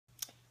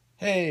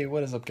Hey,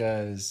 what is up,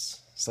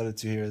 guys?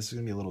 SUDDOTH2 here. This is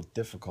going to be a little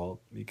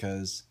difficult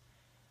because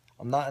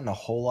I'm not in a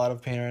whole lot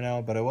of pain right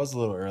now, but I was a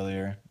little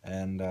earlier,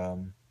 and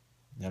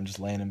yeah, I'm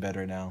just laying in bed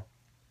right now.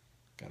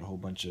 Got a whole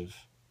bunch of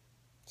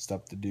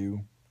stuff to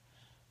do.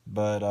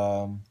 But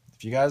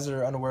if you guys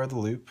are unaware of the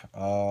loop,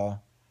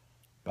 about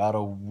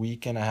a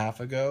week and a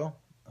half ago,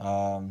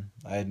 I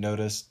had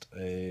noticed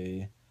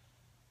my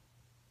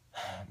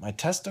right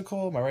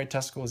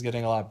testicle was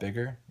getting a lot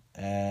bigger,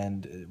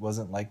 and it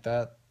wasn't like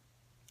that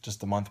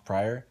just a month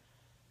prior.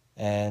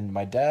 And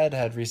my dad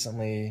had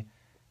recently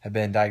had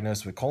been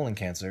diagnosed with colon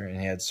cancer, and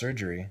he had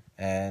surgery,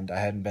 and I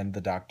hadn't been to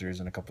the doctors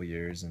in a couple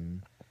years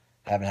and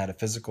haven't had a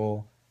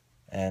physical,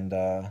 and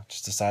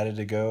just decided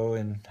to go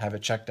and have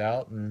it checked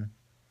out. And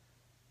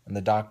the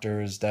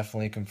doctors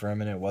definitely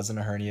confirming it wasn't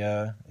a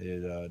hernia.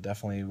 It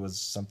definitely was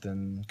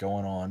something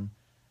going on.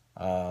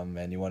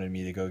 And he wanted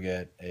me to go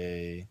get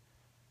a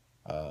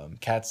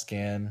CAT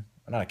scan,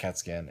 not a CAT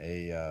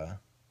scan,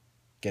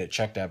 get it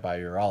checked out by a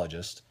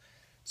urologist.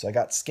 So I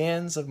got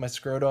scans of my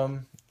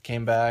scrotum,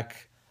 came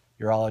back.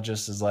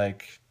 Urologist is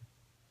like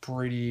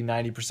pretty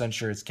 90%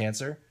 sure it's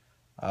cancer,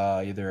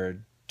 either a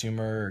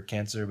tumor or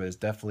cancer, but it's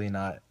definitely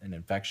not an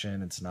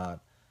infection. It's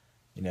not,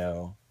 you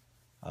know,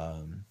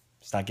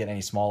 it's not getting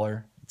any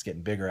smaller. It's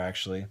getting bigger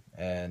actually,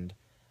 and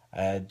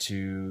I had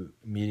to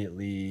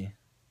immediately,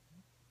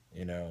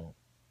 you know,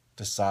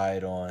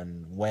 decide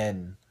on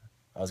when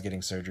I was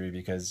getting surgery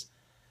because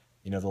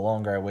the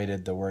longer I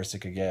waited, the worse it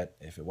could get.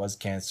 If it was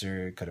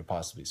cancer, it could have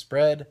possibly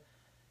spread,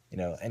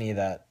 any of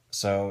that.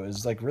 So it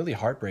was like really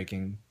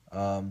heartbreaking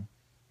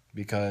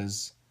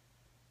because,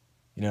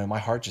 my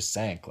heart just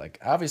sank. Like,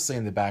 obviously,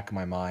 in the back of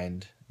my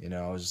mind,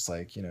 I was just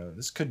like,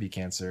 this could be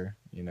cancer.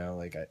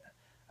 Like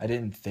I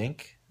didn't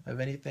think of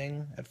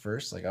anything at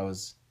first. Like, I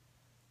was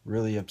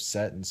really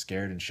upset and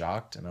scared and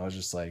shocked. And I was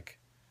just like,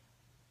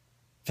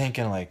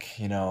 thinking like,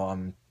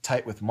 I'm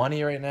tight with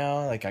money right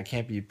now. Like I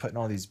can't be putting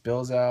all these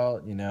bills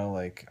out,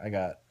 like I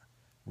got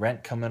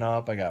rent coming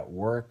up, I got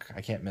work,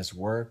 I can't miss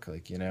work,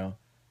 like,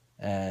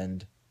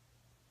 and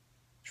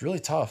it's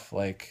really tough.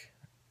 Like,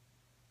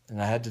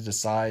 and I had to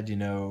decide,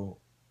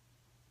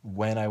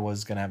 when I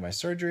was gonna have my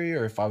surgery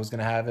or if I was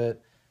gonna have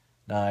it.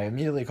 And I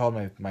immediately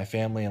called my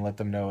family and let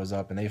them know it was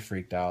up, and they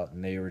freaked out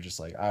and they were just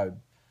like, I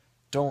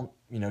don't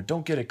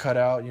get it cut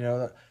out,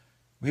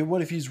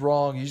 what if he's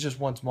wrong? He just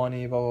wants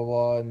money, blah blah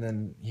blah. And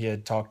then he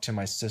had talked to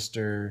my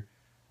sister,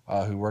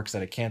 who works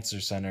at a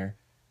cancer center,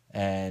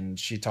 and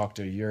she talked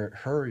to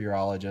her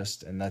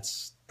urologist, and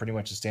that's pretty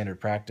much a standard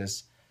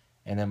practice.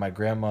 And then my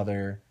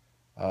grandmother,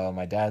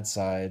 my dad's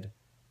side,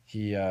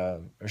 he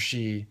or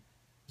she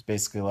was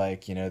basically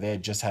like, they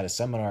had just had a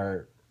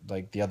seminar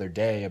like the other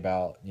day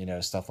about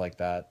stuff like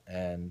that,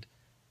 and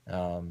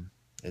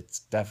it's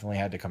definitely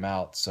had to come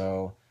out.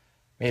 So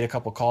made a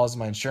couple calls to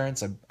my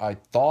insurance. I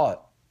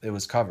thought it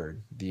was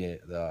covered, the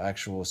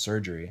actual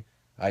surgery.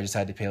 I just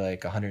had to pay like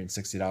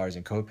 $160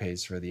 in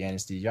copays for the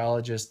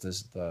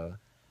anesthesiologist, the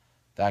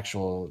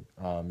actual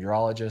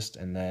urologist,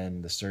 and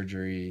then the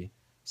surgery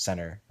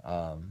center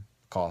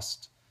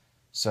cost.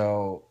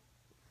 So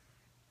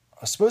I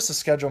was supposed to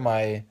schedule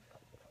my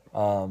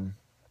um,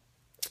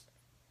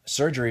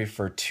 surgery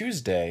for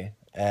Tuesday,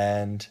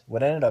 and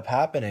what ended up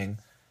happening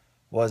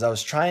was I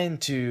was trying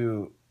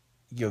to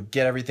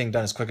get everything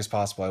done as quick as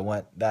possible. I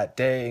went that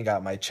day and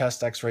got my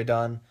chest X-ray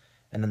done,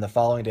 and then the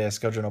following day I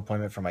scheduled an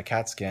appointment for my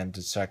CAT scan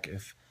to check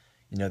if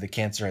the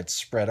cancer had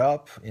spread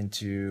up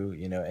into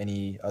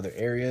any other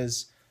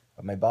areas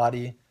of my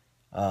body.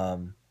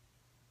 Um,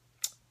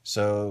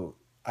 so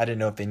I didn't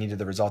know if they needed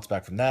the results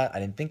back from that. I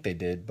didn't think they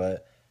did,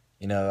 but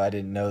I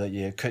didn't know that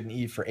you couldn't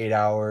eat for 8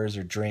 hours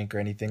or drink or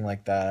anything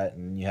like that,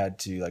 and you had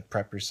to like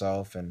prep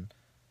yourself and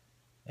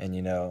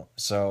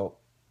so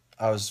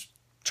I was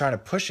trying to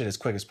push it as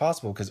quick as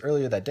possible because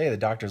earlier that day the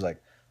doctor's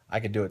like, I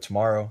could do it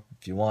tomorrow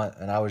if you want,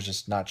 and I was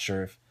just not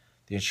sure if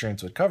the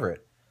insurance would cover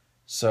it.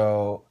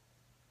 So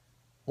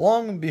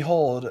long and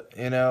behold,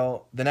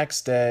 the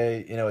next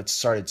day, it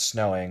started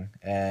snowing,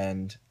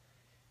 and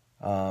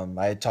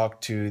I had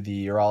talked to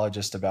the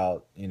urologist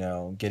about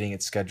getting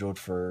it scheduled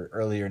for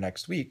earlier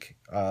next week,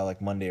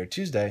 like Monday or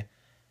Tuesday,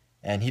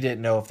 and he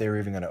didn't know if they were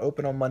even going to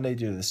open on Monday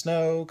due to the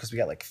snow because we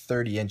got like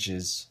 30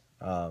 inches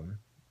of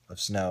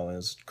snow. And it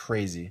was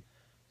crazy.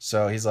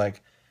 So he's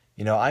like,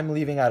 I'm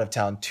leaving out of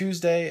town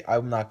Tuesday.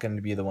 I'm not going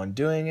to be the one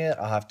doing it.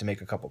 I'll have to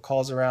make a couple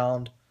calls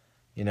around,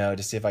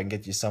 to see if I can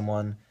get you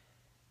someone.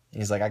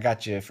 And he's like, I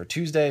got you for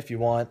Tuesday if you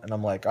want. And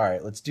I'm like, all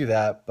right, let's do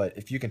that. But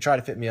if you can try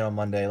to fit me in on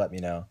Monday, let me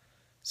know.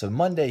 So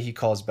Monday he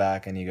calls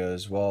back and he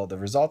goes, well, the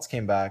results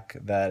came back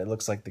that it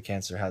looks like the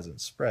cancer hasn't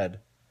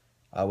spread,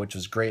 which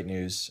was great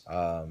news.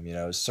 I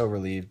was so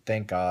relieved.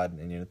 Thank God.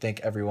 And,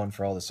 thank everyone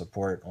for all the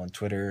support on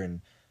Twitter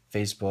and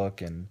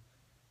Facebook and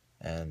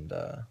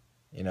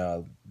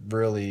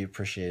really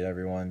appreciate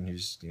everyone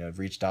who's,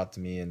 reached out to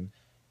me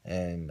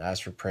and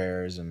asked for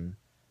prayers and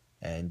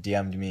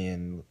DM'd me,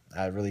 and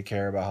I really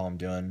care about how I'm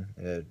doing.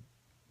 It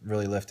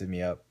really lifted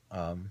me up.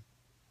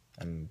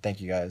 And thank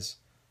you guys.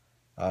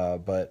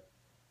 But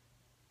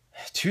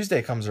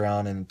Tuesday comes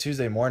around, and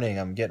Tuesday morning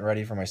I'm getting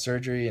ready for my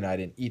surgery, and I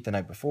didn't eat the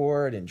night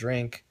before, I didn't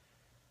drink.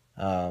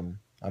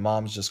 My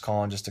mom's just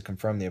calling just to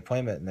confirm the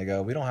appointment, and they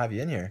go, "We don't have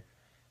you in here."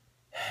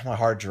 My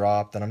heart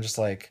dropped, and I'm just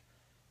like,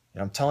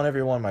 I'm telling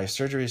everyone my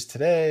surgery is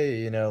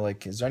today.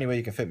 Like, is there any way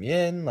you can fit me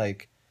in?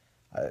 Like,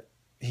 I,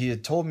 he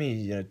had told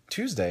me,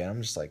 Tuesday, and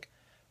I'm just like,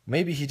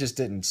 maybe he just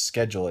didn't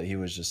schedule it. He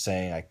was just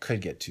saying I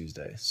could get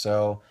Tuesday,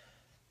 so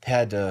they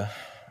had to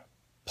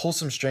pull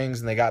some strings,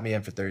 and they got me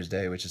in for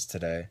Thursday, which is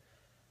today.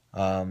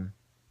 Um,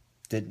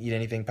 didn't eat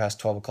anything past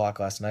 12 o'clock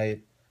last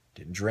night.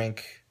 Didn't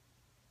drink.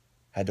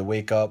 Had to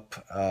wake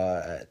up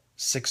at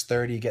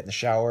 6:30, get in the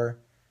shower,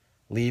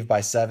 leave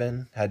by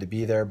 7. Had to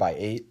be there by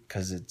 8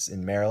 because it's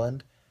in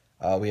Maryland.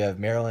 We have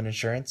Maryland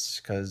insurance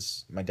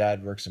because my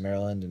dad works in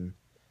Maryland,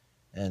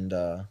 and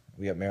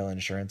we got Maryland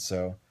insurance,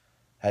 so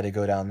I had to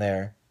go down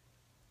there.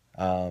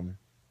 Um,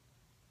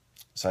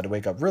 so I had to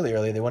wake up really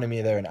early. They wanted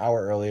me there an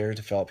hour earlier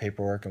to fill out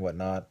paperwork and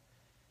whatnot.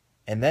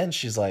 And then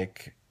she's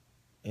like,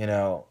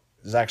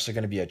 there's actually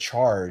going to be a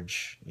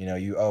charge.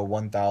 You owe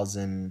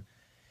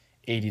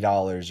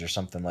 $1,080 or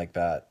something like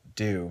that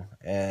due.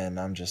 And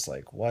I'm just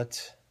like,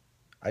 what?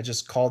 I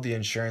just called the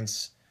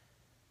insurance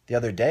the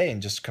other day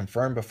and just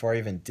confirmed before I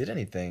even did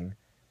anything.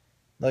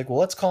 Like, well,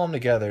 let's call them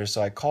together.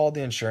 So I called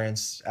the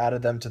insurance,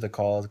 added them to the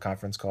call, the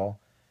conference call.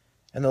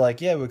 And they're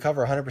like, yeah, we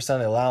cover 100% of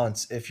the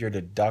allowance if your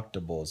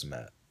deductible is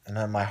met. And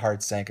then my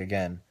heart sank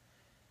again.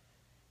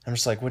 I'm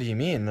just like, what do you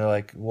mean? They're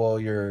like, well,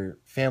 your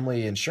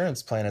family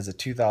insurance plan has a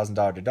 $2,000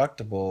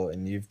 deductible,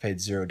 and you've paid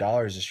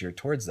 $0 this year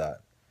towards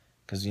that.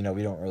 Because, we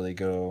don't really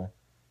go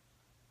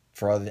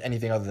for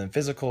anything other than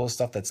physical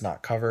stuff that's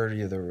not covered,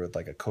 either with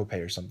like a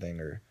copay or something,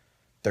 or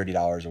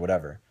 $30 or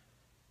whatever.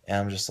 And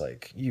I'm just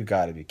like, you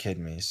gotta be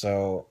kidding me.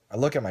 So I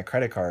look at my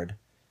credit card.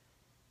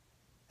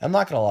 I'm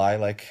not gonna lie,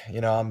 like,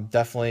 I'm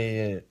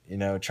definitely,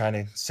 trying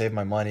to save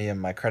my money, and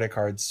my credit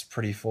card's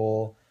pretty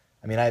full.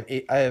 I mean,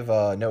 I have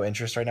no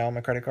interest right now on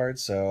my credit card,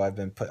 so I've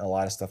been putting a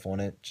lot of stuff on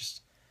it,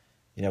 just,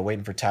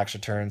 waiting for tax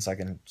returns so I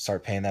can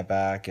start paying that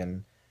back.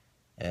 And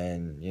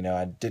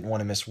I didn't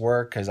want to miss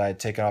work because I had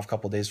taken off a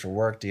couple of days for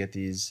work to get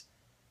these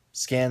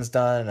scans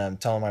done, and I'm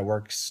telling my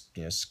work's,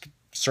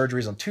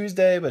 surgery's on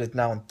Tuesday, but it's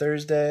now on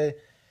Thursday.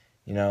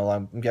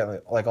 I'm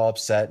getting like all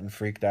upset and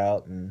freaked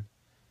out, and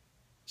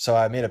so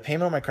I made a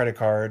payment on my credit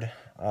card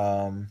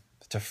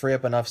to free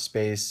up enough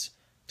space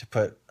to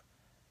put,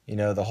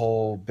 the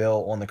whole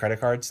bill on the credit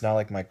card. So now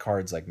like my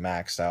card's like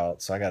maxed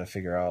out, so I got to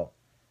figure out,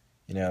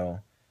 you know,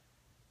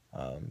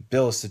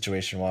 bill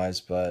situation wise,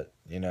 but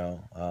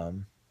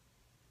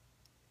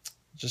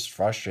just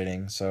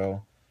frustrating.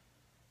 So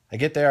I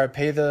get there, I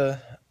pay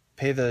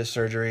the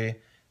surgery,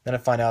 then I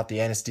find out the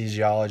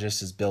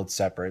anesthesiologist is billed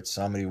separate,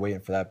 so I'm gonna be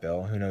waiting for that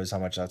bill. Who knows how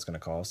much that's gonna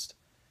cost?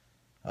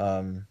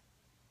 Um,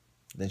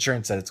 the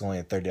insurance said it's only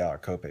a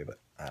 $30 copay, but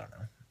I don't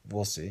know.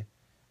 We'll see.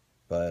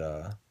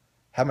 But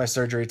had my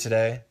surgery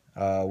today.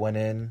 Went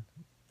in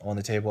on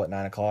the table at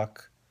 9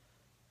 o'clock.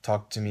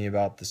 Talked to me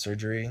about the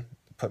surgery.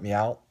 Put me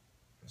out.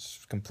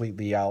 Was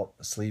completely out,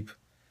 asleep.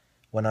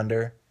 Went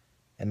under,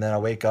 and then I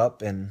wake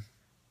up and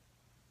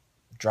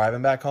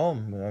driving back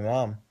home with my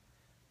mom,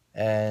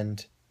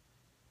 and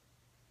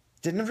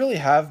didn't really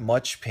have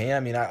much pain. I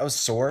mean, I was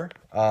sore.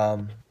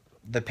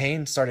 The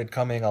pain started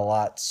coming a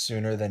lot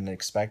sooner than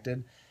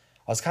expected.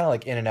 I was kind of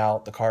like in and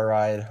out the car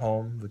ride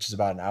home, which is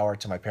about an hour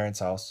to my parents'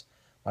 house.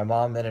 My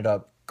mom ended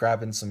up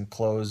grabbing some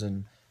clothes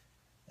and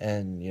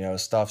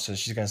stuff, so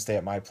she's gonna stay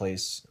at my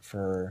place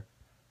for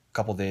a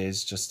couple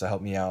days just to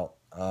help me out.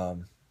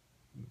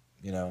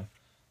 You know,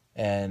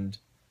 and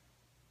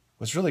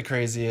what's really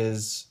crazy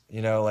is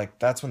like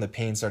that's when the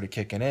pain started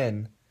kicking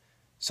in.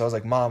 So I was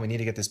like, Mom, we need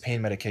to get this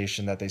pain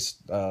medication that they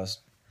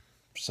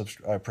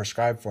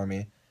prescribed for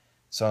me.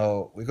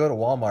 So we go to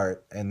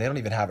Walmart and they don't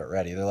even have it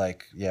ready. They're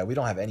like, yeah, we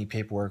don't have any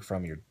paperwork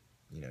from your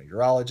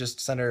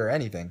urologist center or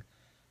anything.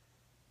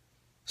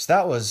 So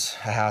that was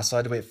a hassle. I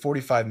had to wait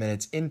 45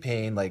 minutes in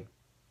pain, like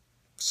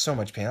so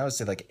much pain. I would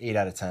say like 8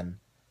 out of 10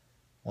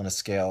 on a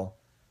scale.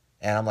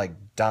 And I'm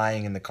like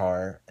dying in the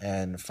car,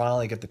 and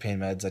finally get the pain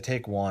meds. I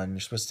take one. You're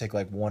supposed to take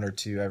like one or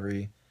two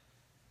every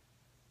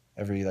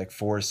like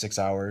 4 to 6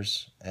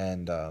 hours,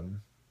 and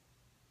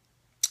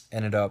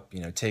ended up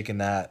taking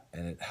that,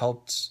 and it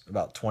helped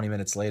about 20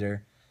 minutes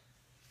later.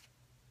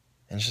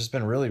 And it's just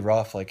been really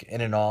rough, like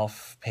in and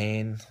off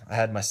pain. I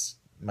had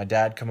my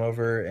dad come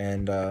over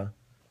and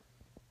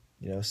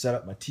set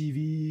up my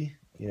TV,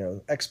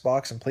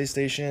 Xbox and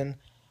PlayStation.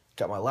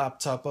 Got my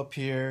laptop up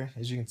here.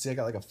 As you can see, I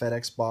got like a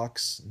FedEx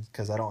box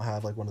because I don't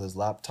have like one of those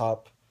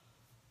laptop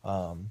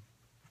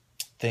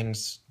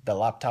things, the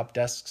laptop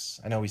desks.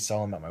 I know we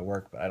sell them at my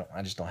work, but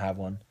I just don't have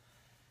one.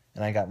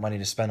 And I got money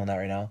to spend on that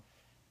right now.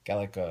 Got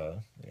like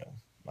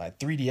my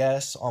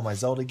 3DS, all my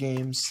Zelda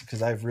games,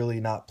 because I've really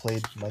not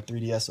played my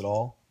 3DS at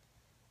all.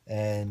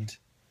 And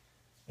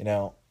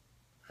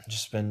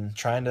just been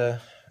trying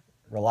to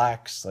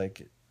relax.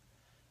 Like, it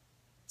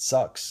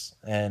sucks.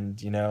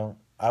 And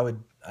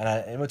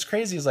and what's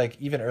crazy is like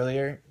even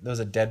earlier there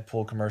was a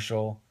Deadpool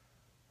commercial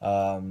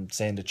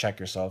saying to check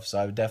yourself. So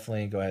I would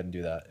definitely go ahead and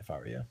do that if I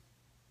were you.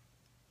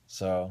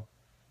 So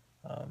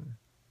um,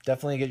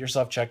 definitely get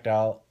yourself checked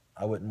out.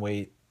 I wouldn't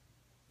wait,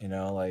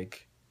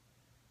 like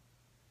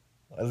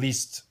at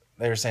least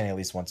they were saying at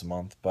least once a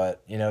month.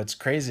 But it's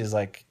crazy is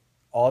like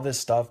all this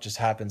stuff just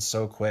happens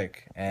so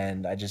quick,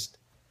 and I just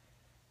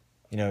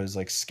was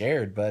like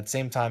scared. But at the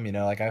same time,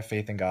 like I have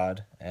faith in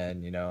God,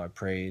 and I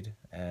prayed,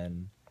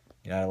 and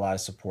I had a lot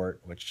of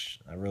support, which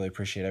I really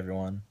appreciate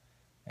everyone.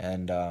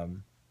 And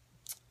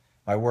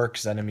my work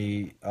sending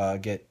me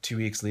get 2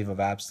 weeks leave of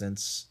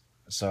absence,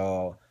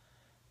 so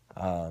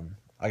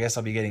I guess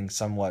I'll be getting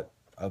somewhat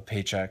a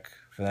paycheck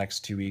for the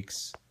next 2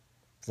 weeks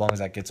as long as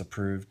that gets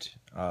approved.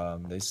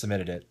 They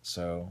submitted it,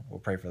 so we'll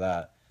pray for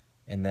that.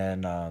 And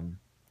then I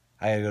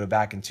gotta go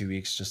back in 2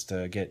 weeks just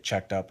to get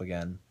checked up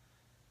again.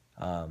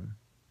 Um,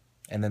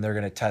 and then they're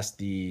gonna test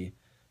the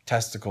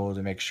testicle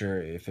to make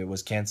sure if it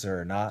was cancer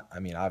or not. I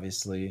mean,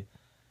 obviously,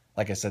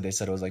 like I said, they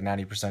said it was like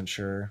 90%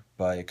 sure,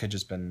 but it could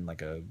just been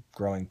like a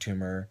growing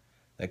tumor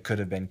that could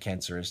have been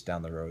cancerous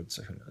down the road.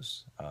 So who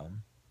knows?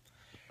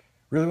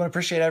 Really want to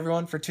appreciate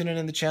everyone for tuning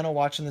in the channel,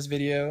 watching this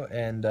video,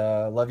 and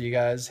love you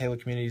guys. Halo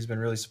community has been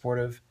really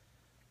supportive.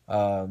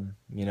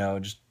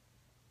 Just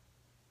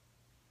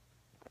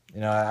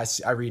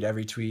I read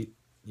every tweet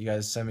you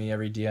guys send me,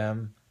 every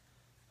DM,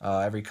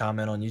 every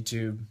comment on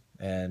YouTube,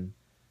 and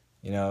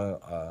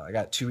I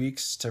got 2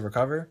 weeks to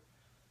recover,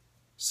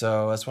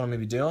 so that's what I'm gonna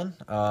be doing.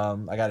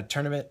 I got a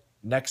tournament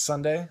next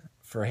Sunday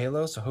for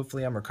Halo, so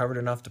hopefully I'm recovered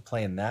enough to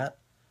play in that.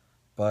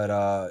 But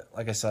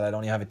like I said, I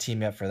don't even have a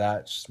team yet for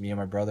that. It's just me and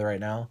my brother right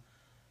now.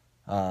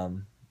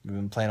 We've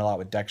been playing a lot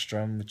with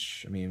Dextrum,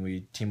 which, I mean,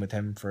 we team with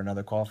him for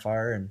another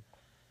qualifier. And,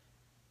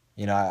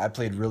 I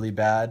played really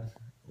bad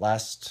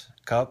last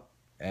cup.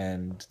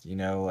 And,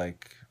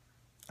 like,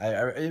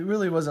 it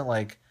really wasn't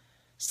like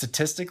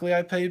statistically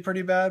I played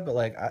pretty bad, but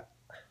like,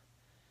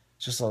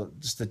 just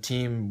the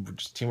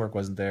teamwork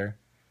wasn't there.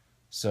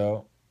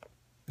 So,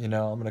 I'm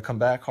going to come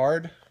back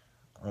hard.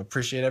 I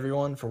appreciate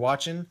everyone for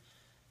watching.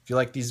 If you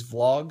like these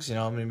vlogs,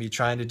 I'm going to be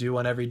trying to do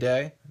one every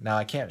day. Now,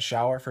 I can't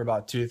shower for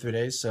about 2 to 3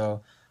 days,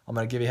 so I'm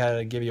going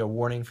to give you a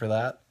warning for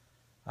that.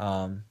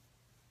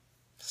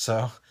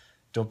 So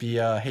don't be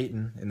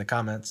hating in the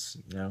comments.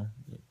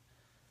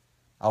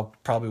 I'll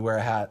probably wear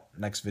a hat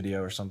next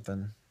video or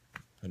something.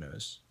 Who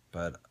knows?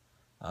 But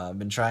I've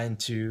been trying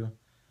to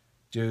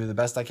do the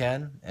best I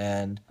can,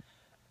 and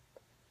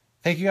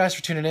thank you guys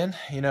for tuning in.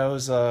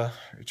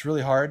 It's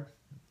really hard,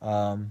 but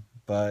I'm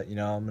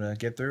going to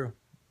get through.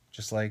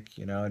 Just like,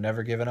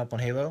 never giving up on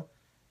Halo.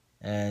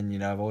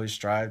 And, I've always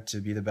strived to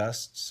be the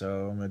best.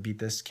 So I'm going to beat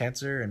this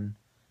cancer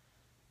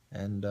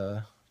and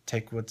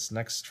take what's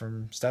next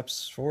from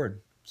steps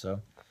forward.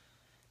 So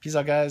peace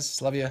out,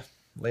 guys. Love you.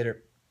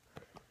 Later.